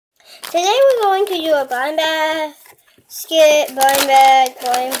Today we're going to do a blind basket, blind bag,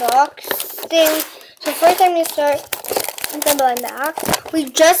 blind box thing. So first I'm going to start with the blind box. We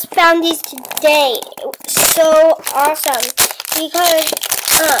just found these today. It was so awesome because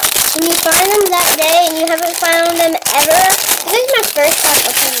when you find them that day and you haven't found them ever, this is my first time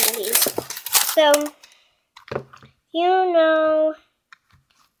opening these. So, you know,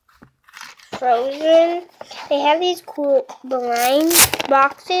 Frozen, they have these cool blind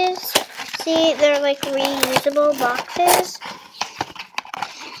boxes. See, they're like reusable boxes.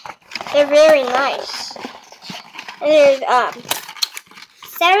 They're very nice. And there's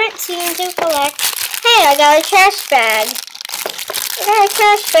 17 to collect. Hey, I got a trash bag. I got a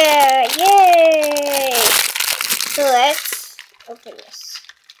trash bag. Yay! So let's open this.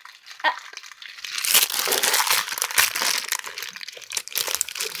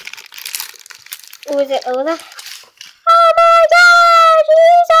 Was it Ola? Oh my gosh,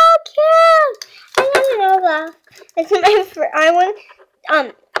 he's so cute! I love Ola. This is my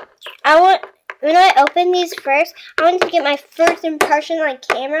when I open these first, I wanted to get my first impression on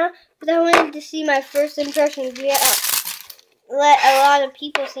camera, but I wanted to see my first impression. Let a lot of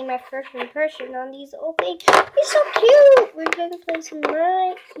people see my first impression on these little things. He's so cute! We're going to place him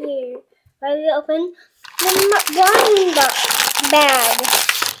right here. Ready to open the blind bag.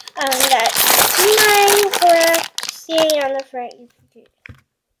 Got Minecraft sitting on the front.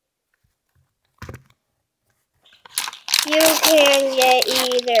 You can get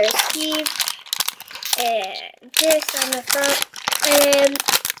either Steve and this on the front, and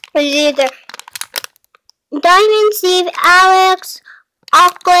it's either Diamond, Steve, Alex,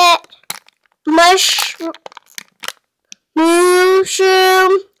 Chocolate, Mushroom,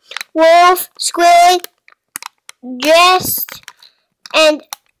 Wolf, Squid, Jest, and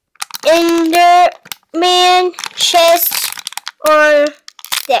Enderman, chest, or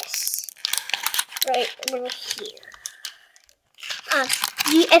this right over here.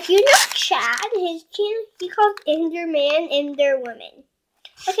 If you know Chad, his channel, he calls Enderman Enderwoman.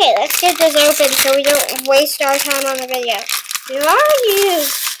 Okay, let's get this open so we don't waste our time on the video. Who are you?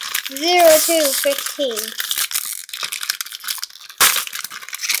 0215.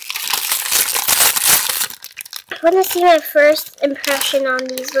 I want to see my first impression on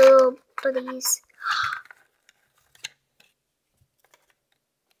these little buddies.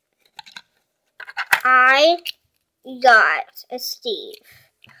 I got a Steve.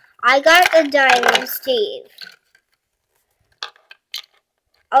 I got a Diamond Steve.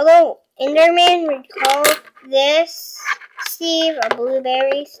 Although Enderman would call this Steve a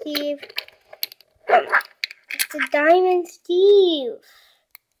Blueberry Steve, it's a Diamond Steve.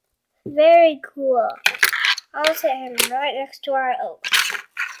 Very cool. I'll set him right next to our oak.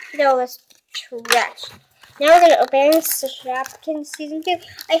 No, that's trash. Now we're going to open Shopkins Season 2.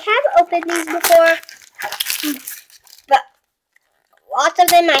 I have opened these before, but lots of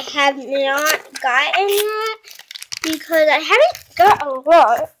them I have not gotten yet because I haven't got a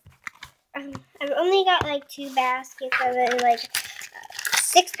lot. I've only got like 2 baskets of it, like a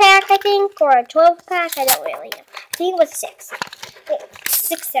 6-pack, I think, or a 12-pack. I don't really know. I think it was 6.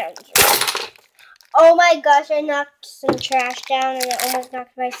 6 sounds right. Oh my gosh, I knocked some trash down and it almost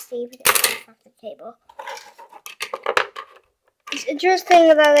knocked my Steve off the table. It's interesting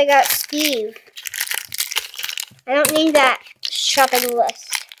that I got Steve. I don't need that shopping list.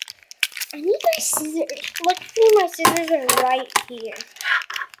 I need my scissors. Look, my scissors are right here.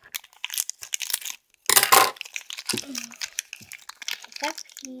 That's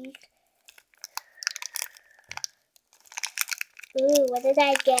peek. Ooh, what did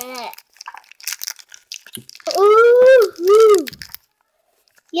I get? Ooh!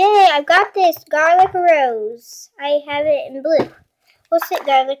 Yay, I got this garlic rose. I have it in blue. We'll sit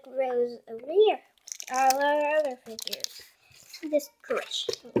garlic rose over here. All our other figures. This trash.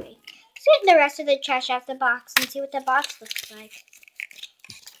 Okay. Let's get the rest of the trash out the box and see what the box looks like.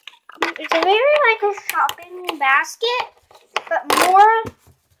 It's a very like a shopping basket, but more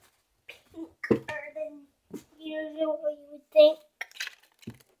pinker than usual you would think.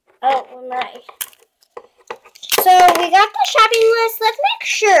 Oh, well, nice. So we got the shopping list. Let's make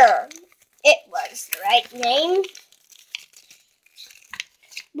sure it was the right name.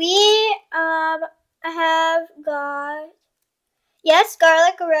 We have got, yes,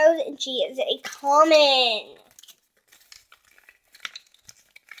 garlic rose, and she is a common.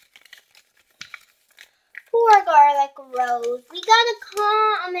 Poor garlic rose. We got a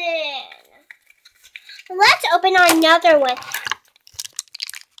common. Let's open another one.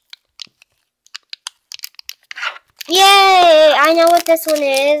 Yay! I know what this one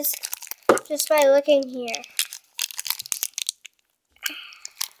is just by looking here.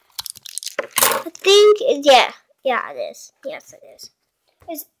 Yeah, it is. Yes, it is.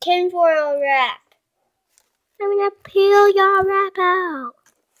 It's tinfoil wrap. I'm gonna peel your wrap out.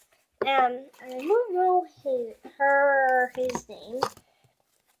 I don't know his name.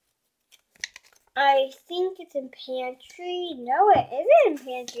 I think it's in pantry. No, it isn't in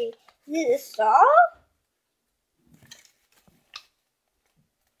pantry. Is it a saw?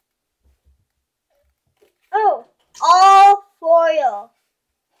 Oh, all foil.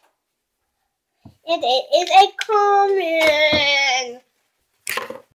 And it is a comic.